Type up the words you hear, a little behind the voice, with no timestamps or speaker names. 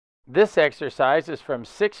This exercise is from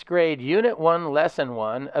 6th grade Unit 1, Lesson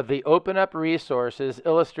 1 of the Open Up Resources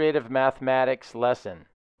Illustrative Mathematics lesson.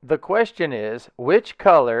 The question is, which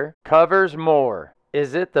color covers more?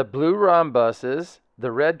 Is it the blue rhombuses,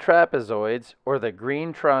 the red trapezoids, or the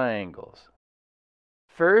green triangles?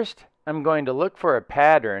 First, I'm going to look for a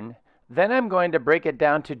pattern, then I'm going to break it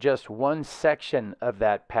down to just one section of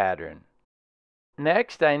that pattern.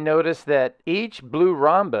 Next, I notice that each blue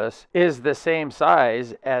rhombus is the same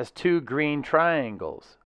size as two green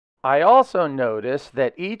triangles. I also notice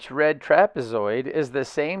that each red trapezoid is the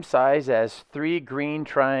same size as three green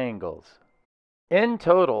triangles. In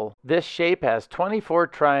total, this shape has 24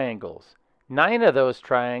 triangles. 9 of those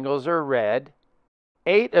triangles are red,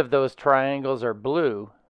 8 of those triangles are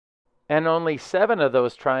blue, and only 7 of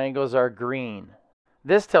those triangles are green.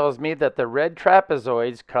 This tells me that the red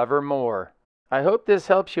trapezoids cover more. I hope this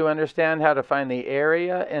helps you understand how to find the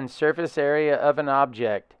area and surface area of an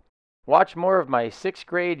object. Watch more of my 6th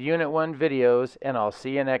grade Unit 1 videos, and I'll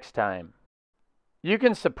see you next time. You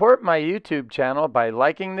can support my YouTube channel by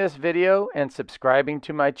liking this video and subscribing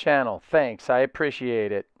to my channel. Thanks, I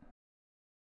appreciate it.